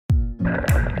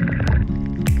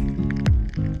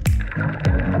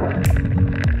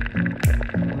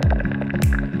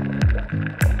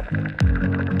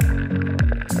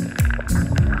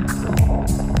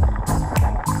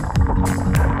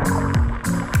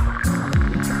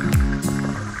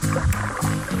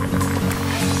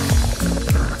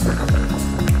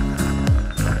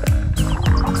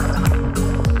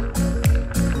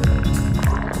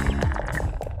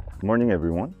morning,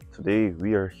 everyone. Today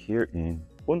we are here in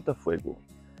Punta Fuego,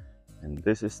 and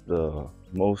this is the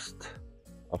most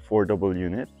affordable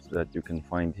unit that you can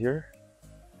find here.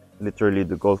 Literally,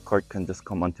 the golf cart can just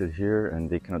come until here and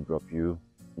they cannot drop you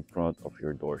in front of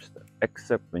your doorstep,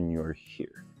 except when you're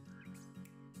here.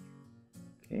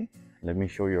 Okay, let me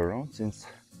show you around since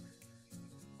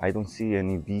I don't see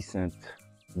any decent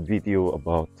video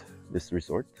about this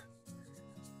resort.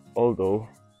 Although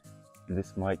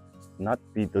this might not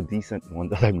be the decent one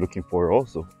that I'm looking for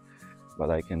also, but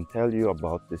I can tell you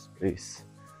about this place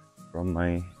from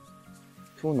my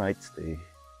 2-night stay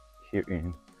here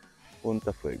in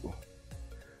Punta Fuego.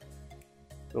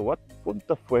 So what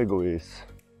Punta Fuego is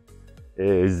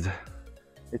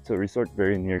it's a resort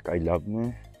very near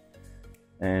Kailabne,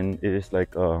 and it is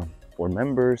like for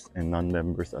members and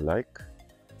non-members alike.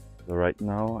 So right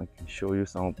now I can show you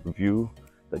some of the view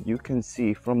that you can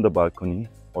see from the balcony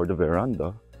or the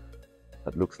veranda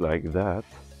that looks like that.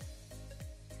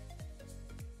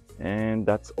 And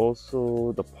that's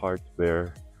also the part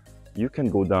where you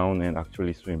can go down and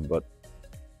actually swim. But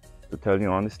to tell you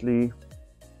honestly,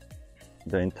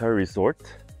 the entire resort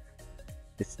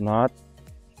is not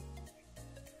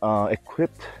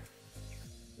equipped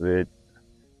with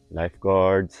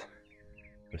lifeguards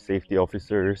or safety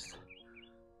officers.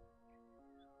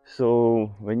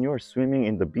 So when you are swimming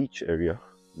in the beach area,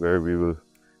 where we will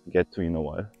get to in a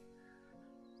while,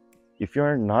 if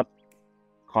you're not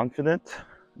confident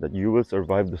that you will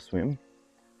survive the swim,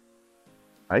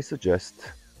 I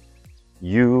suggest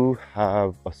you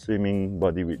have a swimming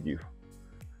buddy with you,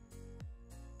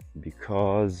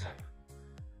 because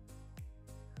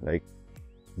like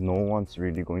no one's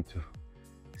really going to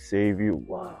save you.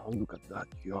 Wow, look at that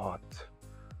yacht.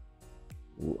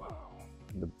 Wow,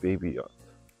 the baby yacht.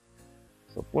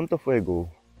 So Punta Fuego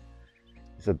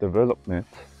is a development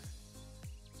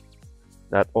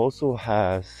that also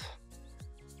has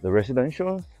the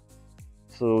residential.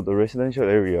 So the residential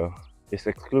area is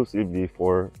exclusively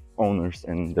for owners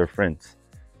and their friends.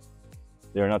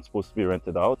 They are not supposed to be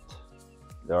rented out.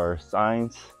 There are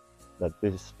signs that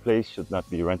this place should not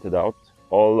be rented out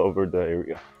all over the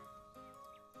area.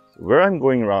 So where I'm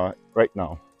going right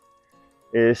now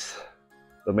is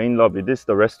the main lobby. This is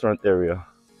the restaurant area.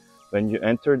 When you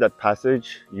enter that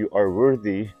passage, you are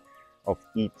worthy of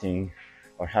eating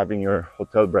or having your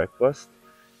hotel breakfast,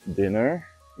 dinner,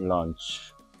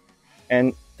 lunch.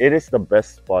 And it is the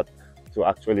best spot to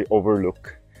actually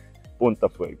overlook Punta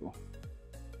Fuego.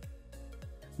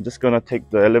 I'm just gonna take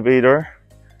the elevator.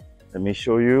 Let me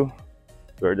show you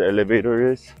where the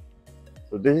elevator is.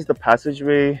 So this is the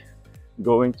passageway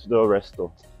going to the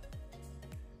resto.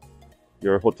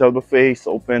 Your hotel buffet is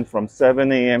open from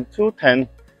 7 a.m. to 10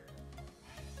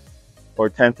 or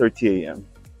 10:30 a.m.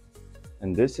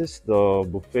 And this is the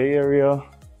buffet area.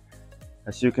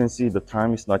 As you can see, the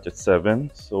time is not yet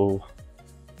 7, so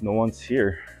no one's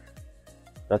here.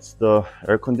 That's the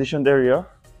air-conditioned area.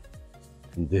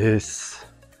 And this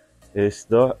is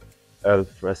the al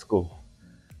fresco.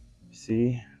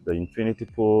 See the infinity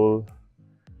pool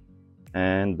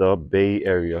and the bay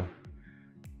area.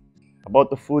 About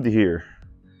the food here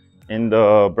in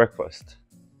the breakfast,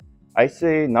 I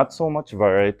say not so much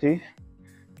variety,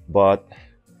 but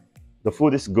the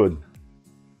food is good.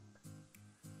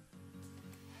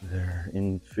 There,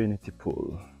 infinity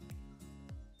pool,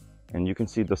 and you can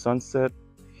see the sunset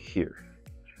here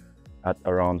at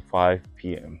around 5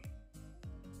 p.m.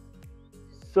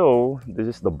 So this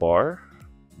is the bar.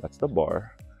 That's the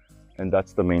bar, and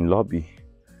that's the main lobby.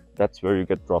 That's where you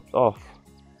get dropped off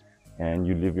and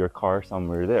you leave your car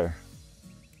somewhere there.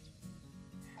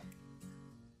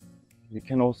 You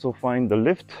can also find the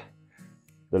lift.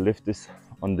 The lift is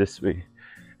on this way,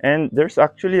 and there's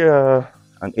actually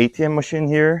an ATM machine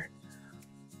here.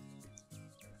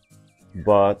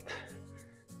 But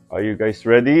are you guys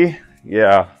ready?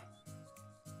 Yeah.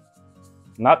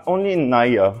 Not only in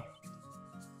Naya,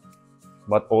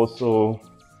 but also,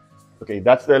 okay,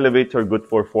 that's the elevator, good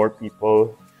for 4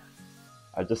 people.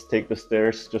 I just take the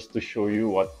stairs just to show you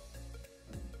what's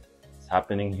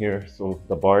happening here. So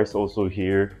the bar is also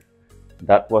here.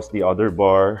 That was the other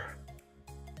bar.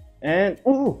 And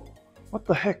oh, what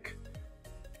the heck?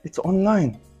 It's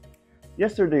online.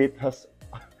 Yesterday it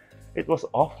was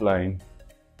offline.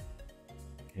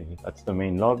 Okay, that's the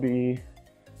main lobby.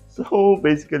 So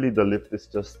basically the lift is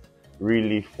just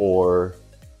really for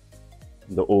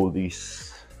the oldies.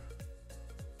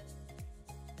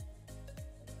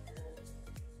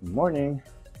 Good morning.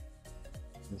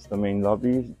 This is the main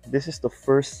lobby. This is the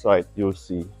first sight you'll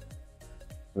see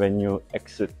when you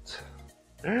exit.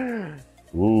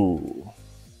 Ooh,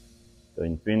 the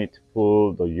infinity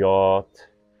pool, the yacht,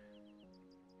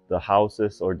 the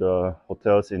houses or the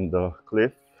hotels in the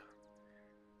cliff.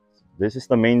 This is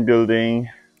the main building,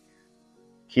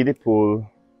 kiddie pool.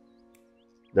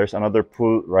 There's another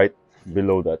pool right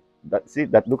below that. See,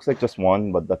 that looks like just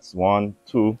one, but that's one,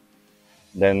 two.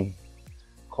 Then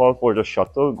call for the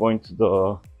shuttle going to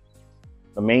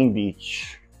the main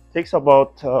beach. Takes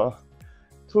about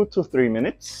 2 to 3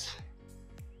 minutes.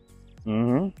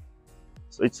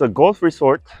 So it's a golf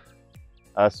resort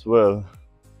as well.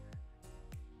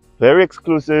 Very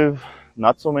exclusive,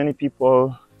 not so many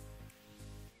people,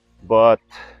 but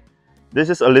this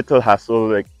is a little hassle.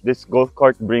 Like, this golf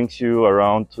cart brings you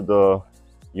around to the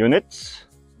units,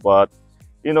 but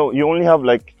you know, you only have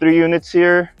like 3 units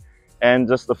here and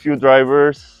just a few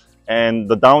drivers. And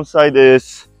the downside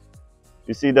is,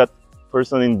 you see that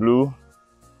person in blue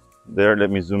there?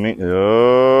 Let me zoom in.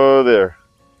 Oh, there.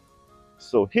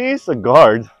 So he's a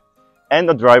guard and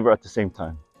a driver at the same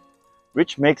time,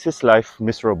 which makes his life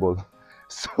miserable.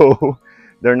 So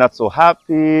they're not so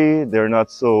happy, they're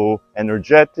not so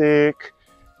energetic.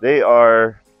 They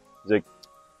are like,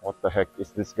 what the heck,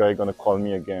 is this guy gonna call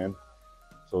me again?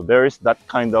 So there is that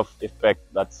kind of effect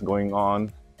that's going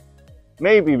on.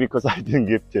 Maybe because I didn't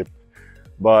give tip.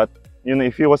 But you know,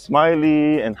 if he was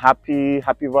smiley and happy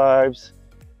vibes,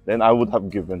 then I would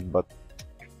have given. But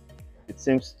it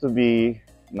seems to be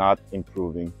not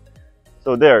improving.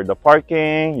 So there, the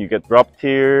parking, you get dropped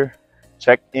here,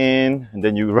 check in, and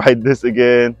then you ride this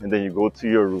again, and then you go to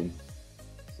your room.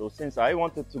 So since I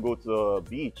wanted to go to the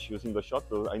beach using the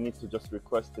shuttle, I need to just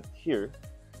request it here,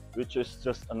 which is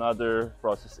just another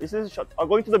process. Is this a shuttle?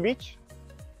 Going to the beach?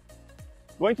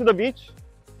 Going to the beach?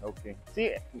 Okay.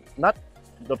 See,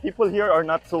 the people here are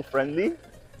not so friendly.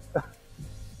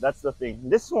 That's the thing.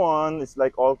 This one is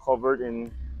like all covered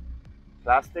in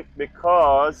plastic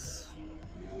because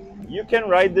you can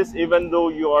ride this even though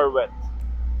you are wet.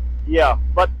 Yeah,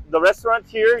 but the restaurant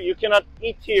here, you cannot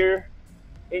eat here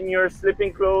in your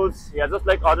sleeping clothes. Yeah, just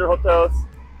like other hotels.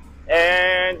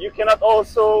 And you cannot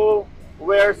also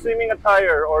wear swimming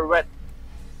attire or wet.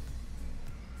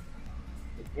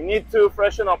 You need to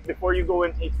freshen up before you go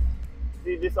and eat.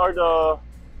 See, these are the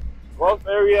golf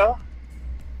area,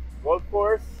 golf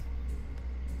course,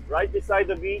 right beside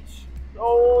the beach.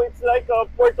 So it's like a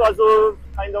Puerto Azul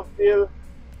kind of feel,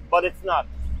 but it's not.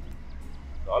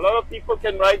 So a lot of people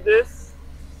can ride this.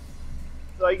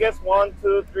 So I guess 1,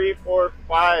 2, 3, 4,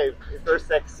 5 if you're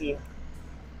sexy.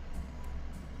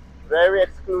 Very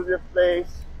exclusive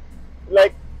place.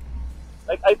 Like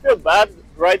I feel bad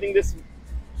riding this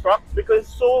truck because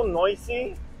it's so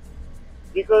noisy.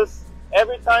 Because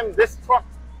every time this truck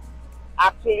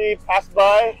actually pass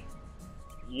by,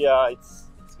 yeah, it's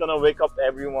gonna wake up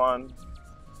everyone.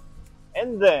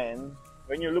 And then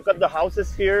when you look at the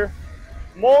houses here,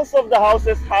 most of the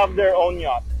houses have their own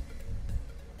yacht.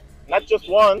 Not just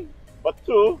one, but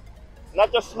 2.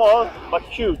 Not just small, but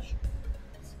huge.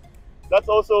 That's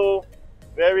also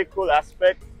very cool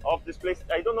aspect of this place.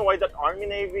 I don't know why that Army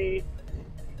Navy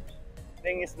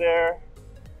thing is there.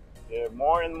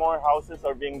 More and more houses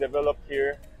are being developed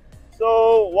here.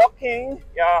 So walking,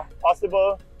 yeah,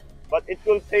 possible, but it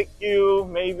will take you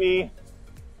maybe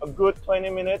a good 20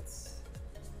 minutes.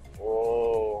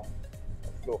 Oh,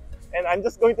 let's go. And I'm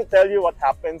just going to tell you what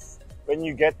happens when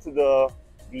you get to the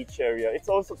beach area. It's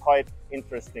also quite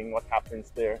interesting what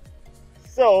happens there.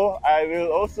 So I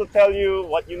will also tell you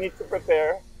what you need to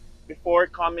prepare before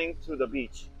coming to the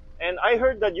beach. And I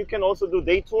heard that you can also do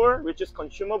day tour, which is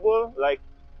consumable, like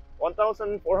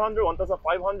 1,400,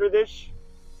 1,500-ish.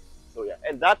 So yeah,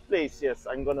 and that place, yes,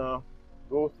 I'm gonna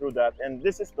go through that. And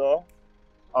this is the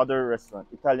other restaurant,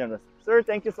 Italian restaurant. Sir,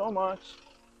 thank you so much.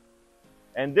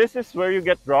 And this is where you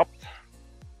get dropped.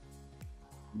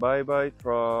 Bye-bye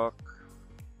truck.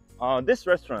 This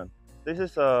restaurant, this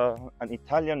is an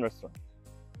Italian restaurant.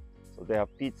 So they have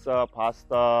pizza,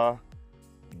 pasta,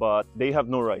 but they have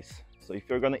no rice. So if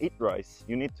you're gonna eat rice,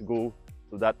 you need to go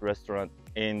to that restaurant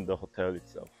in the hotel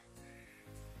itself.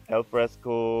 El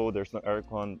fresco, there's no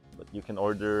aircon, but you can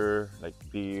order like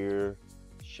beer,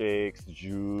 shakes,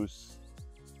 juice,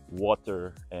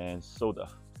 water, and soda.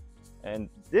 And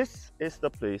this is the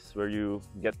place where you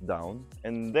get down.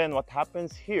 And then what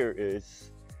happens here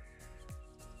is,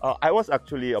 I was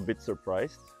actually a bit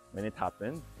surprised when it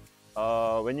happened.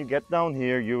 When you get down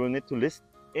here, you will need to list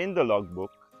in the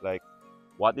logbook, like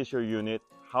what is your unit,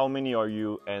 how many are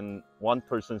you, and one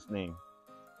person's name.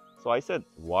 So I said,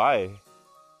 why?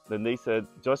 Then they said,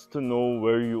 just to know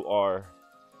where you are,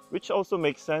 which also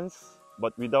makes sense,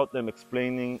 but without them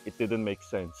explaining, it didn't make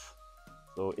sense.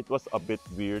 So it was a bit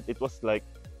weird. It was like,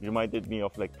 reminded me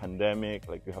of like pandemic,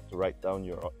 like you have to write down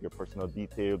your personal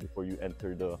detail before you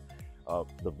enter the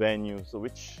the venue, so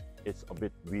which is a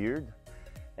bit weird.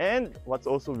 And what's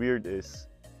also weird is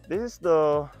this is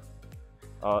the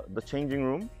changing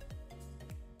room,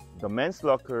 the men's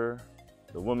locker,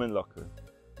 the women's locker.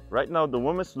 Right now, the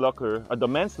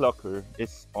men's locker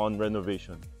is on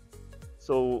renovation.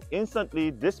 So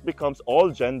instantly, this becomes all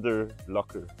gender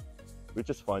locker, which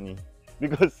is funny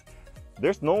because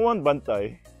there's no one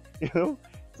bantay, you know.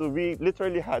 So we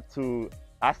literally had to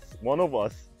ask one of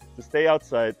us to stay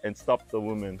outside and stop the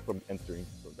women from entering.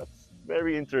 So that's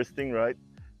very interesting, right?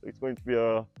 So it's going to be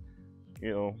a,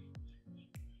 you know,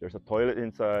 there's a toilet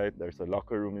inside, there's a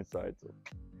locker room inside. So,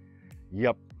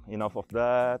 yep, enough of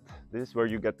that. This is where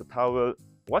you get the towel.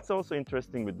 What's also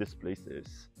interesting with this place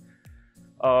is,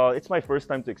 it's my first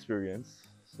time to experience.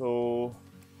 So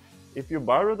if you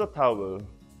borrow the towel,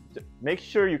 make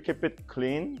sure you keep it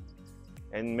clean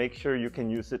and make sure you can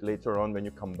use it later on when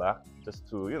you come back, just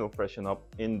to, you know, freshen up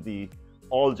in the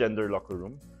all gender locker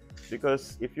room.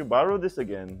 Because if you borrow this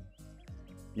again,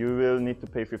 you will need to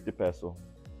pay 50 peso.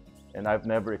 And I've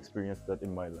never experienced that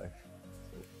in my life.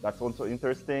 So that's also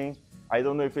interesting. I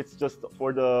don't know if it's just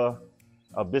for the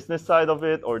business side of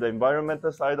it or the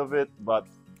environmental side of it, but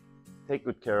take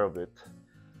good care of it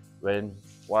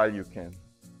while you can.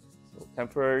 So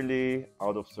temporarily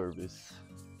out of service.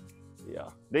 Yeah,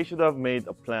 they should have made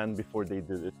a plan before they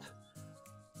did it.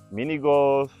 Mini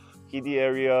golf, kiddie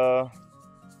area,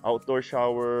 outdoor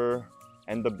shower,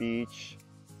 and the beach,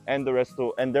 and the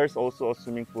resto, and there's also a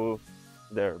swimming pool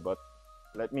there. But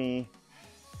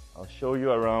I'll show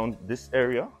you around this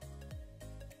area.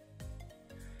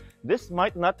 This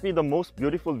might not be the most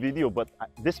beautiful video, but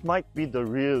this might be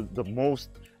the most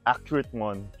accurate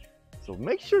one. So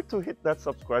make sure to hit that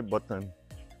subscribe button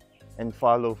and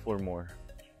follow for more.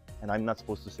 And I'm not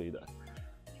supposed to say that.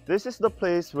 This is the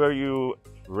place where you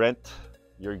rent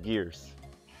your gears.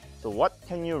 So what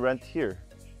can you rent here?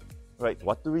 Right,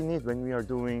 what do we need when we are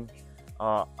doing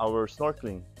our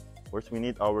snorkeling? First, we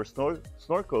need our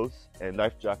snorkels and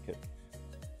life jacket.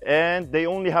 And they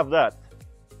only have that.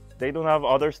 They don't have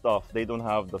other stuff. They don't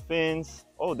have the fins.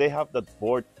 Oh, they have that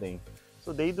board thing.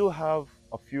 So they do have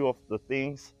a few of the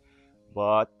things,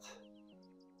 but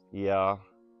yeah,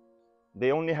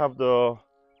 they only have the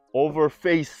over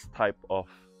face type of.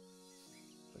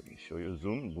 Let me show you,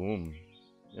 zoom, boom.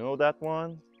 You know that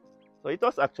one? So it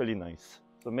was actually nice.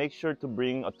 So make sure to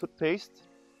bring a toothpaste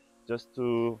just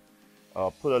to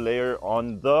put a layer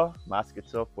on the mask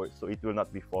itself so it will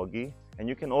not be foggy. And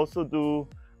you can also do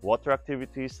water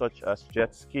activities such as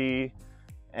jet ski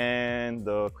and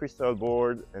the crystal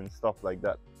board and stuff like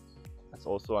that. That's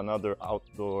also another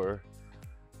outdoor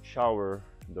shower,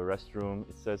 the restroom.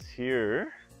 It says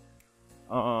here,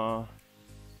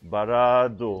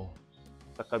 barado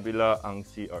sa kabila ang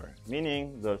CR,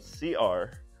 meaning the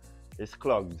CR is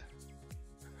clogged.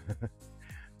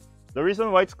 The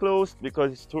reason why it's closed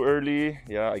because it's too early.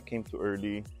 Yeah, I came too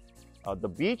early. The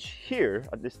beach here,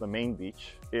 at least the main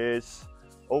beach, is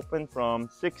open from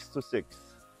 6 to 6.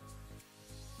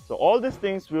 So all these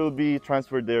things will be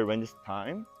transferred there when it's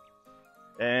time.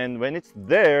 And when it's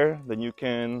there, then you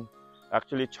can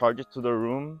actually charge it to the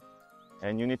room.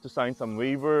 And you need to sign some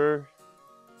waiver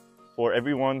for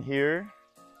everyone here,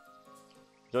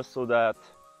 just so that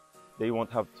they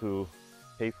won't have to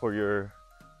pay for your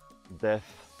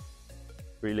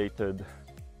death-related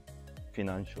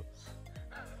financials.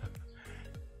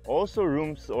 Also,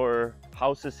 rooms or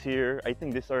houses here, I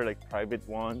think these are like private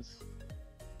ones.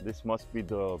 This must be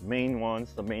the main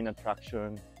ones, the main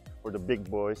attraction for the big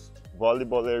boys.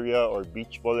 Volleyball area or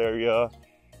beach ball area.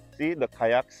 See the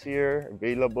kayaks here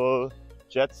available,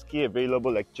 jet ski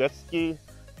available. Like jet ski,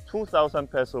 2,000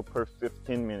 peso per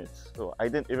 15 minutes. So I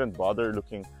didn't even bother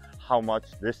looking how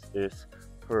much this is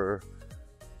per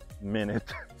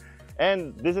minute.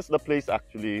 And this is the place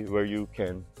actually where you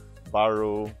can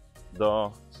borrow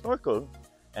the snorkel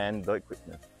and the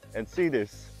equipment. And see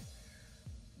this,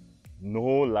 no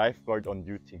lifeguard on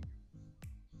duty,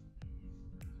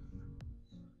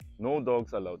 no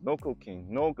dogs allowed, no cooking,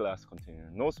 no glass container,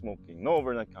 no smoking, no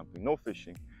overnight camping, no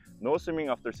fishing, no swimming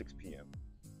after 6 p.m.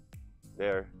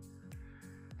 There.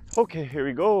 Okay, here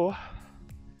we go.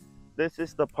 This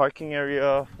is the parking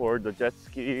area for the jet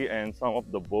ski and some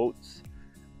of the boats.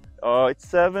 It's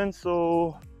 7,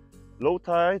 so low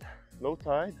tide.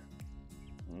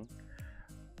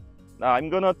 Now I'm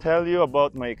gonna tell you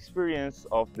about my experience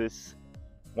of this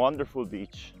wonderful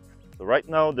beach. So right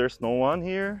now there's no one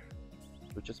here,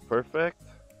 which is perfect.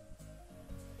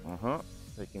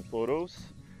 Taking photos.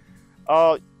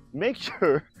 Make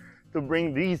sure to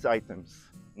bring these items.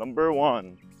 Number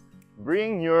 1,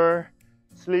 bring your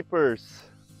slippers,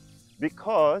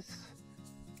 because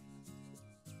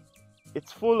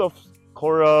it's full of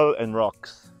coral and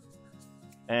rocks,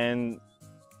 and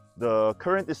the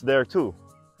current is there too.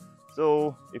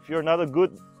 So if you're not a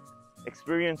good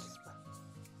experienced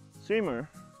swimmer,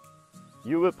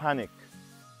 you will panic.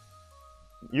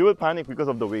 You will panic because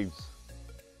of the waves.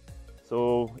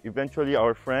 So eventually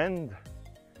our friend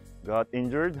got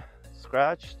injured,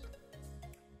 scratched,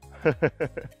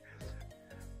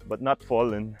 but not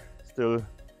fallen, still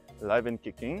alive and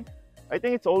kicking. I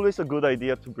think it's always a good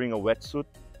idea to bring a wetsuit,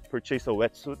 purchase a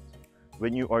wetsuit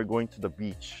when you are going to the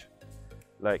beach.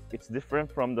 Like, it's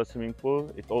different from the swimming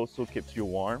pool. It also keeps you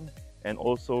warm and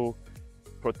also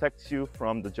protects you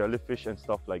from the jellyfish and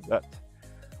stuff like that.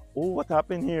 Oh, what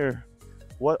happened here?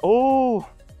 What? Oh!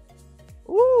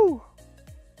 Ooh!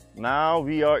 Now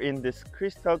we are in this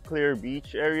crystal clear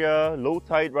beach area. Low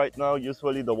tide right now.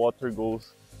 Usually the water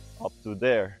goes up to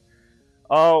there.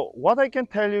 What I can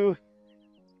tell you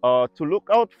to look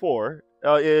out for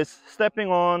is stepping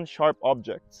on sharp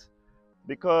objects,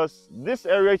 because this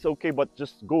area is okay, but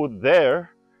just go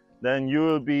there, then you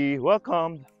will be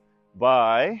welcomed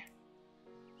by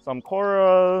some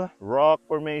coral, rock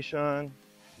formation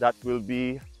that will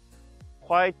be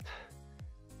quite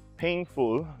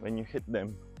painful when you hit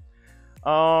them.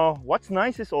 What's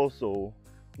nice is also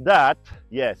that,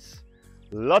 yes,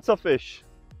 lots of fish,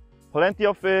 plenty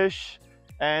of fish,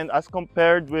 and as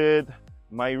compared with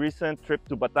my recent trip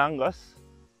to Batangas,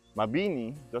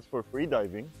 Mabini, just for free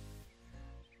diving,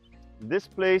 this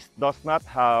place does not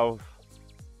have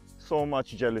so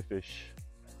much jellyfish,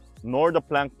 nor the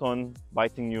plankton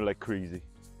biting you like crazy.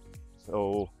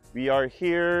 So we are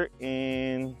here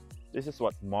in, this is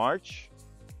what, March?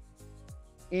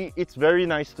 It's very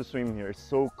nice to swim here. It's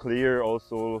so clear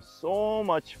also, so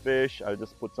much fish. I'll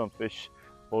just put some fish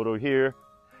photo here.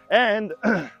 And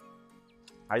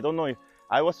I don't know if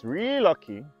I was really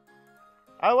lucky.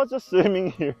 I was just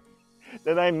swimming here.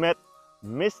 Then I met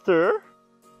Mr.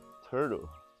 Turtle.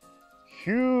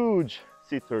 Huge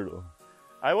sea turtle.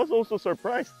 I was also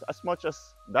surprised as much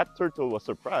as that turtle was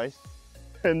surprised.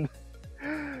 And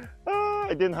I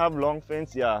didn't have long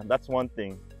fins. Yeah, that's one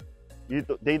thing.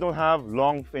 They don't have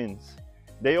long fins.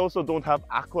 They also don't have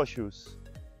aqua shoes.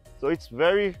 So it's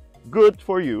very good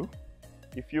for you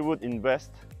if you would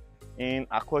invest in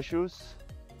aqua shoes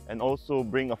and also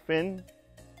bring a fin,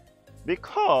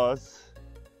 because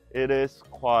it is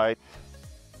quite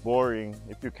boring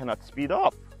if you cannot speed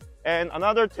up. And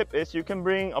another tip is you can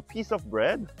bring a piece of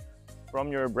bread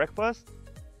from your breakfast,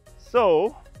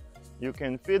 so you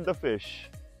can feed the fish.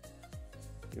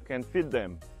 You can feed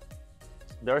them.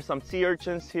 There are some sea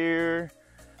urchins here,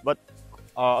 but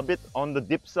a bit on the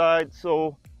deep side,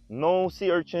 so no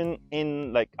sea urchin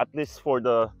in, like, at least for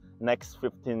the next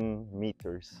 15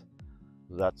 meters.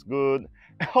 That's good.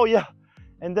 Oh yeah,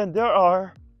 and then there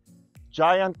are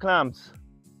giant clams.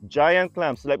 Giant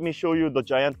clams. Let me show you the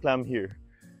giant clam here.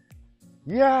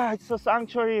 Yeah, it's a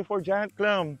sanctuary for giant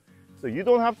clam. So you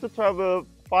don't have to travel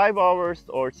 5 hours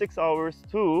or 6 hours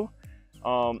to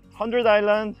 100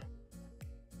 Island.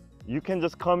 You can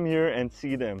just come here and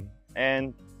see them,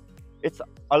 and it's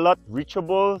a lot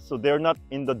reachable, so they're not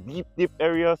in the deep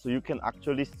area, so you can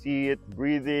actually see it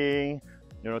breathing,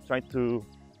 you know, trying to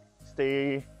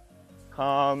stay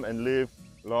calm and live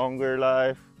longer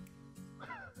life.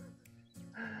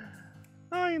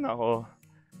 Ay nako,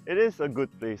 it is a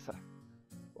good place.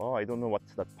 Oh, I don't know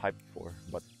what's that pipe for,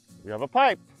 but we have a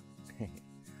pipe.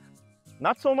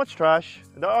 Not so much trash.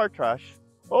 There are trash.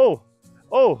 Oh,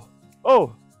 oh,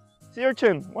 oh, sea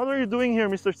urchin, what are you doing here,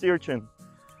 Mr. Sea urchin?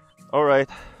 All right,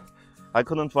 I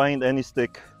couldn't find any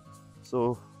stick,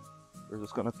 so we're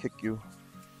just gonna kick you.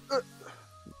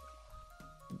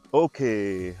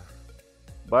 Okay,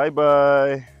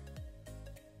 bye-bye.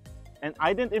 And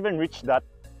I didn't even reach that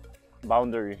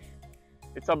boundary.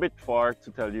 It's a bit far,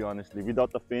 to tell you honestly,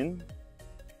 without the fin.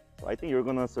 So I think you're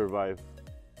gonna survive.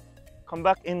 Come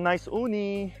back in nice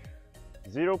uni.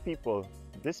 0 people.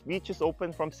 This beach is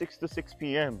open from 6 to 6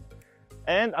 p.m.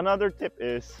 And another tip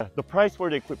is the price for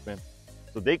the equipment.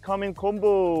 So they come in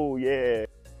combo, yeah.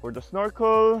 For the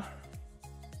snorkel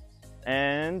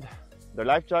and the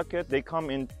life jacket, they come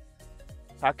in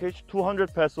package,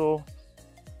 200 peso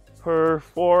per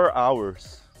 4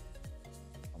 hours.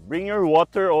 Bring your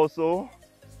water also.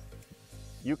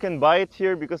 You can buy it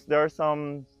here because there are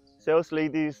some sales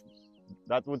ladies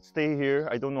that would stay here.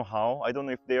 I don't know how. I don't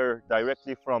know if they're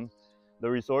directly from the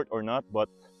resort or not, but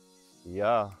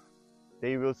yeah,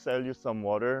 they will sell you some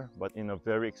water, but in a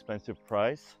very expensive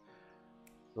price.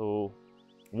 So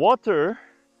water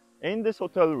in this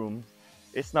hotel room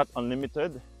is not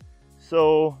unlimited.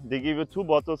 So they give you 2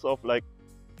 bottles of like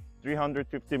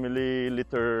 350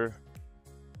 milliliter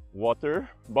water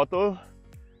bottle,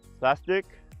 plastic.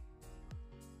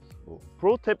 So,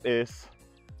 pro tip is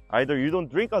either you don't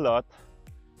drink a lot,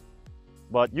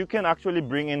 but you can actually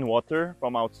bring in water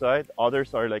from outside.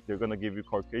 Others are like they're gonna give you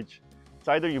corkage. It's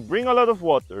either you bring a lot of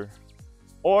water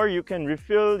or you can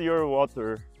refill your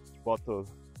water bottle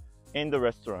in the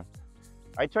restaurant.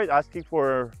 I tried asking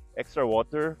for extra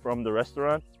water from the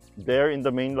restaurant. There in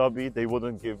the main lobby, they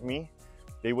wouldn't give me.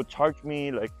 They would charge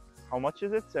me like, how much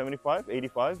is it? 75,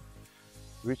 85?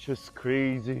 Which is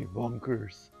crazy,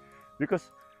 bonkers.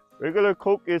 Because regular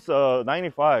Coke is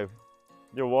 95.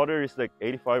 Their water is like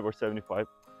 85 or 75. It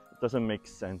doesn't make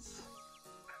sense.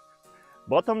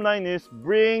 Bottom line is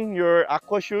bring your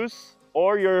aqua shoes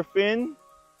or your fin,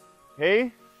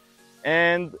 okay,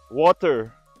 and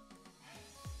water.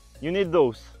 You need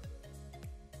those.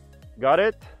 Got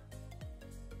it?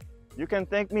 You can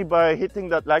thank me by hitting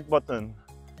that like button.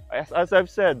 As I've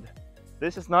said,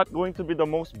 this is not going to be the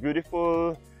most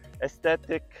beautiful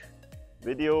aesthetic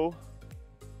video,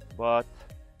 but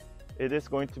it is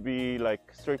going to be like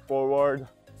straightforward,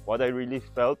 what I really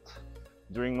felt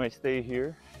during my stay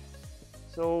here.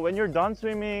 So when you're done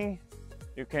swimming,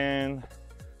 you can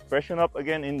freshen up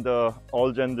again in the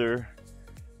all gender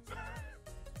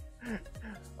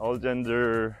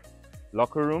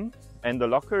locker room. And the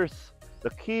lockers, the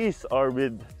keys are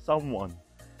with someone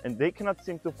and they cannot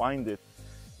seem to find it.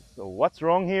 So what's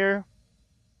wrong here?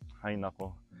 Ay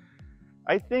nako.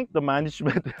 I think the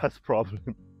management has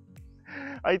problem.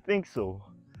 I think so.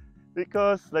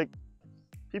 Because like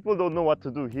people don't know what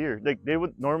to do here. Like they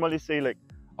would normally say like,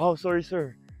 oh sorry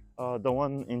sir, the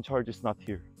one in charge is not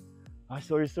here. Ah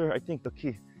sorry sir, I think the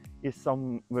key is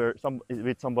somewhere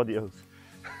with somebody else.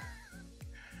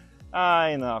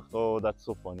 Ay nako, that's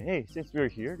so funny. Hey, since we're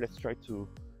here, let's try to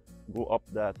go up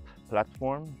that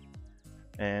platform.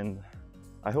 And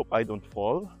I hope I don't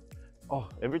fall. Oh,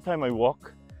 every time I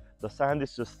walk, the sand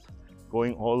is just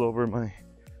going all over my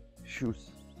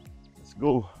shoes. Let's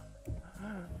go.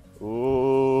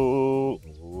 Oh,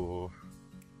 oh.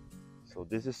 So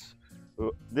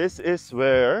this is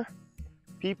where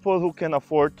people who can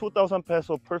afford 2,000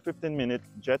 peso per 15-minute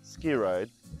jet ski ride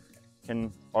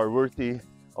are worthy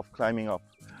of climbing up.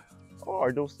 Oh,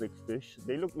 are those like fish?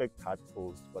 They look like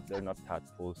tadpoles, but they're not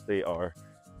tadpoles. They are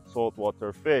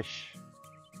saltwater fish.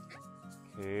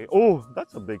 Okay. Oh,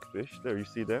 that's a big fish. There, you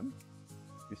see them?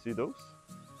 You see those?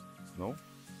 No?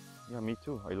 Yeah, me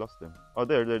too. I lost them. Oh,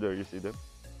 there. You see them?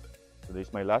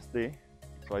 Today's my last day.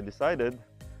 So I decided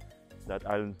that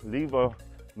I'll leave a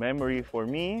memory for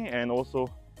me, and also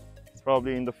it's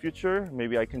probably in the future,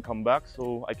 maybe I can come back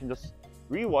so I can just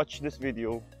rewatch this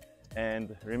video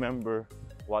and remember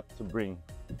what to bring.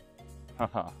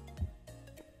 Haha.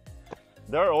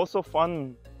 There are also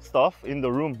fun stuff in the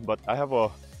room, but I have a...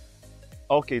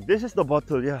 Okay, this is the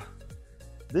bottle, yeah.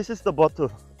 This is the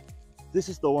bottle. This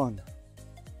is the one.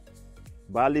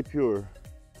 Bali Pure.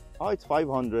 Oh, it's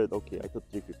 500. Okay, I thought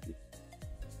 350.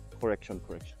 Correction.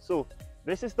 So,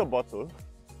 this is the bottle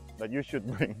that you should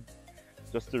bring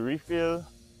just to refill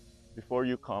before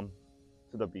you come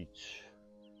to the beach.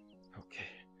 Okay.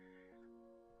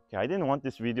 I didn't want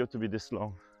this video to be this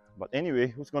long, but anyway,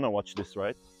 who's gonna watch this,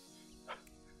 right?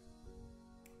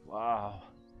 Wow.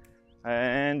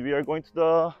 And we are going to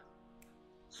the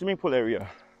swimming pool area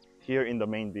here in the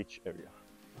main beach area.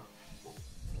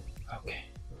 Okay.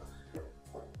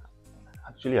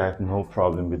 Actually, I have no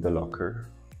problem with the locker.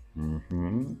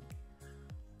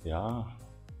 Yeah.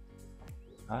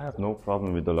 I have no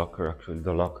problem with the locker actually.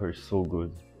 The locker is so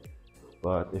good.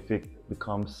 But if it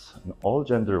becomes an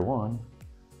all-gender one,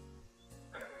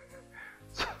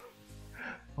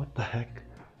 what the heck?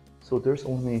 So there's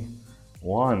only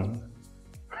one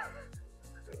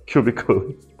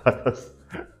cubicle.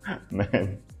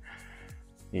 Man.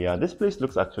 Yeah, this place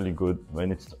looks actually good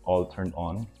when it's all turned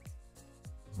on.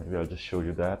 Maybe I'll just show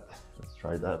you that. Let's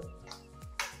try that.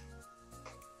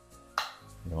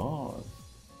 Oh,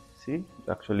 see? It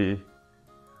actually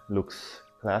looks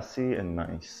classy and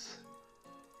nice.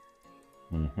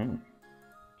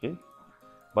 Okay.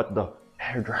 But the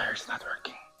hair dryer is not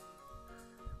working.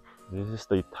 This is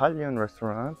the Italian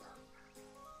restaurant,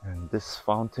 and this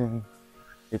fountain,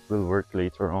 it will work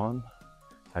later on.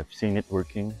 I've seen it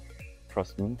working,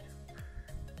 trust me.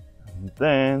 And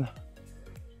then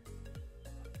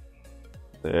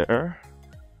there,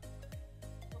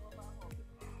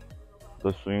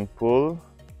 the swimming pool,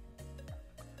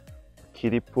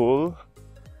 kiddie pool.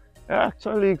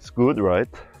 Actually, it's good, right?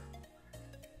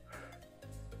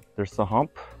 There's a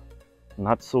hump,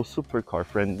 not so super car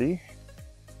friendly.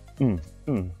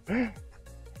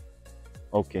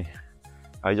 Okay,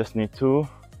 I just need to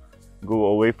go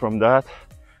away from that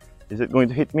Is it going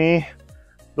to hit me?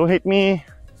 Don't hit me!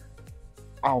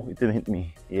 Ow, it didn't hit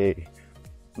me. Yay.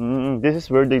 This is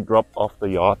where they drop off the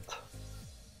yacht.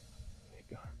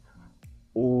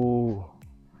 Oh,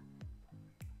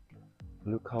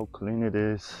 look how clean it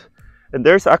is. And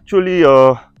there's actually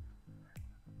a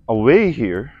way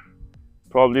here,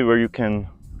 probably where you can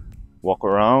walk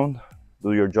around,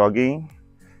 do your jogging.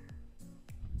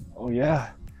 Oh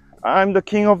yeah, I'm the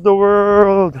king of the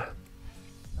world.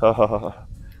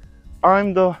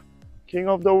 I'm the king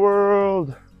of the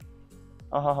world.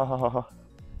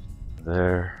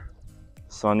 There,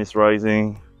 sun is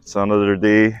rising. It's another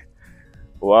day.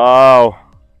 Wow,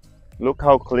 look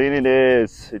how clean it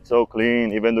is. It's so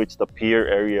clean, even though it's the pier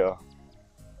area.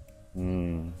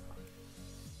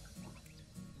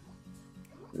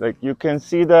 Like you can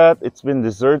see that it's been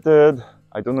deserted.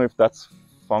 I don't know if that's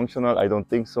functional. I don't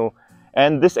think so.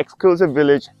 And this exclusive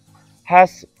village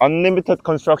has unlimited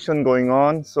construction going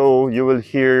on, so you will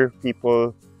hear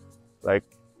people like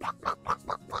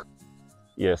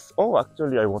yes. Oh,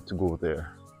 actually I want to go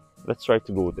there. Let's try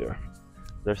to go there.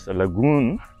 There's a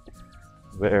lagoon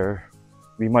where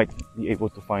we might be able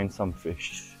to find some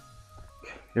fish.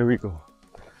 Here we go.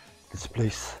 This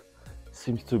place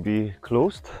seems to be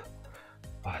closed,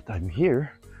 but I'm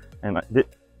here, and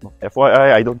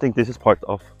FYI, I don't think this is part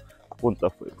of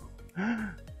Punta Fuego.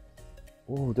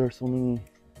 Oh, there's so many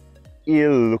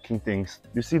eel-looking things.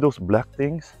 You see those black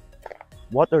things?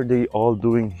 What are they all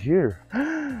doing here?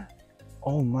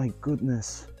 Oh my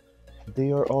goodness,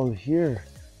 they are all here.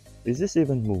 Is this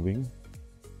even moving?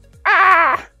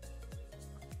 Ah!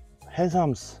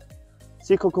 Hesams,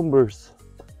 sea cucumbers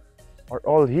are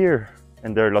all here,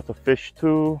 and there are lots of fish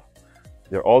too.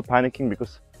 They're all panicking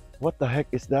because what the heck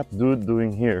is that dude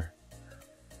doing here?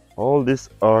 All these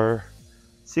are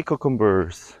sea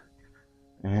cucumbers,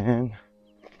 and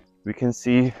we can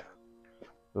see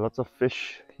lots of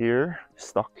fish here,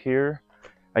 stuck here.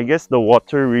 I guess the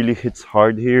water really hits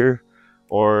hard here,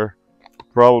 or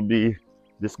probably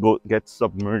this boat gets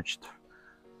submerged.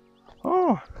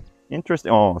 Oh,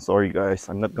 interesting. Oh, sorry guys,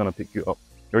 I'm not gonna pick you up.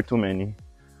 There are too many.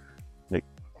 Like,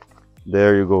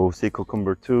 there you go, sea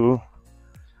cucumber too.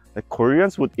 Like,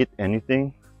 Koreans would eat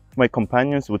anything. If my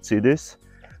companions would see this,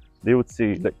 they would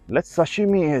say, like, let's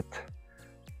sashimi it.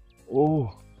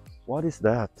 Oh, what is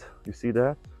that? You see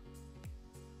that?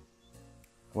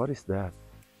 What is that?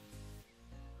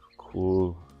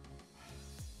 Cool.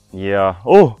 Yeah.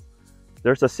 Oh,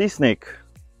 there's a sea snake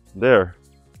there.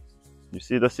 You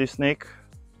see the sea snake?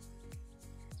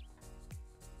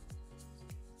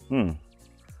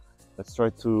 Let's try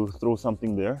to throw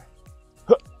something there.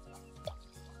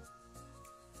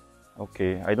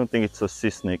 Okay, I don't think it's a sea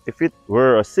snake. If it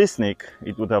were a sea snake,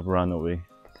 it would have run away.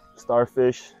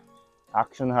 Starfish,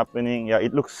 action happening. Yeah,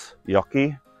 it looks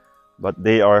yucky, but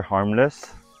they are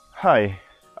harmless. Hi,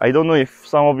 I don't know if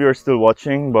some of you are still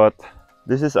watching, but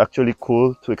this is actually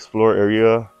cool to explore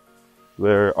area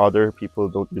where other people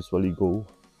don't usually go.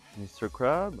 Mr.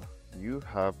 Crab, you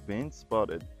have been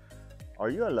spotted. Are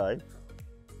you alive?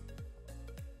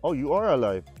 Oh, you are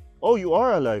alive. Oh, you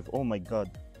are alive. Oh my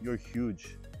god, you're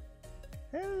huge.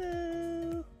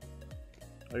 Hello.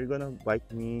 Are you gonna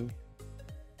bite me?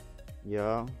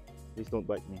 Yeah, please don't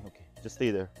bite me. Okay, just stay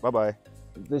there. Bye-bye.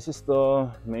 This is the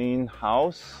main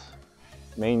house,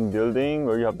 main building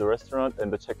where you have the restaurant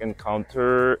and the check-in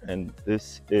counter, and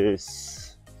this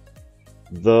is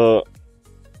the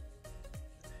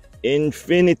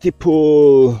infinity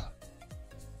pool.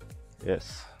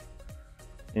 Yes,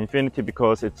 infinity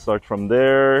because it starts from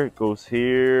there, it goes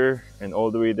here and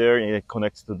all the way there, and it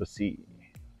connects to the sea.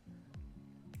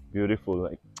 Beautiful.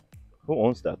 Like, who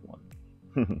owns that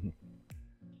one?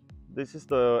 This is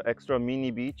the extra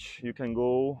mini beach. You can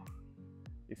go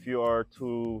if you are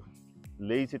too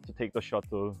lazy to take the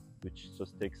shuttle, which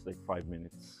just takes like 5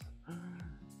 minutes.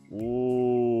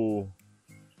 Ooh.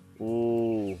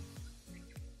 Ooh.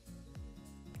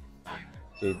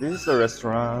 Okay, this is the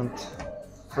restaurant.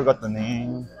 Forgot the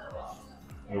name.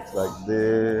 Looks like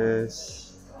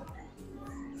this.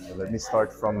 So let me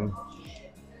start from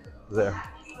there.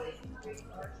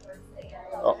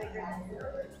 Oh.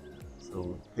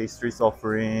 So pastries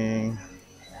offering.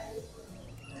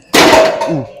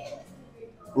 Ooh.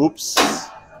 Oops.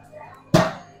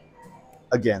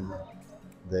 Again.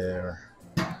 There.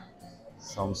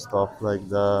 Some stuff like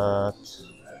that.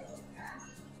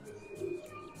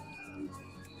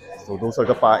 So those are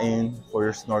the pain for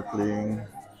your snorkeling.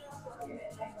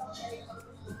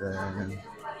 And then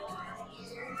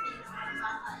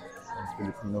some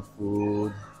Filipino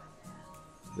food.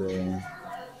 Then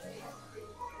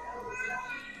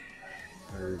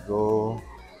there you go.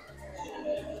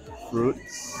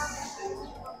 Fruits.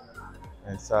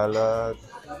 and salad,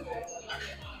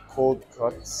 cold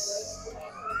cuts,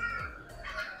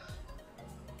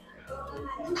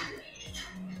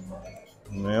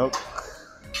 milk,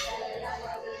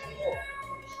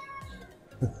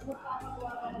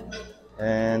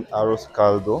 and arroz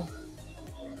caldo.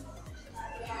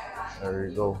 There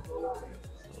you go.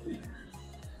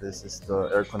 This is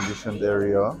the air-conditioned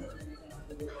area.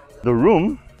 The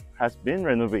room has been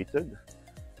renovated,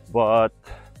 but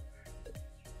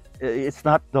it's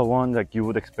not the one that you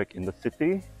would expect in the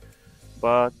city.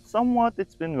 But somewhat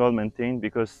it's been well maintained,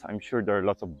 because I'm sure there are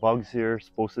lots of bugs here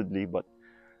supposedly, but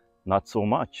not so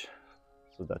much.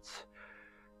 So that's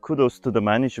kudos to the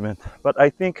management. But I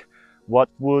think what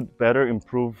would better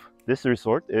improve this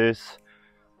resort is,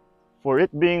 for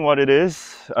it being what it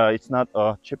is, it's not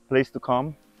a cheap place to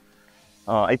come.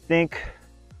 I think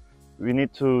we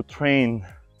need to train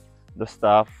the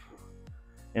staff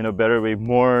in a better way,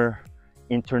 more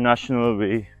international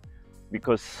way,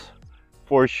 because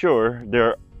for sure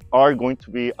there are going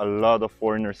to be a lot of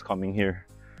foreigners coming here.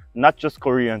 Not just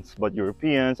Koreans, but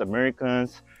Europeans,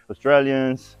 Americans,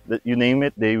 Australians, you name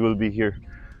it, they will be here.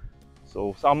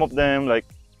 So some of them, like,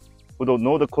 who don't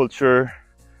know the culture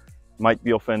might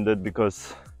be offended,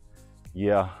 because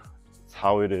yeah, it's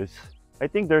how it is. I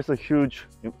think there's a huge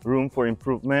room for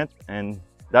improvement, and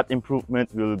that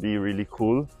improvement will be really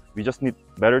cool. We just need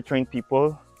better trained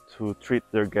people to treat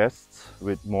their guests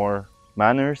with more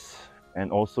manners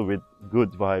and also with good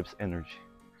vibes, energy.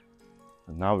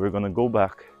 And now we're gonna go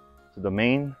back to the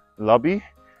main lobby,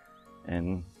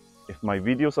 and if my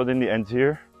video suddenly ends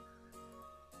here,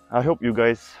 I hope you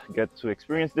guys get to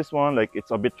experience this one. Like,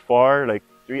 it's a bit far, like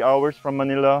 3 hours from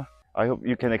Manila. I hope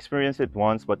you can experience it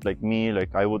once, but like me,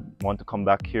 like, I would want to come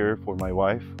back here for my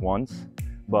wife once,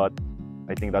 but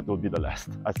I think that will be the last.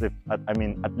 I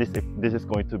mean, at least if this is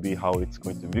going to be how it's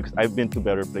going to be, because I've been to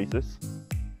better places.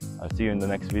 I'll see you in the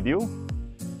next video.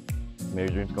 May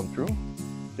your dreams come true.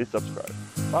 Please subscribe.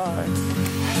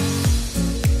 Bye.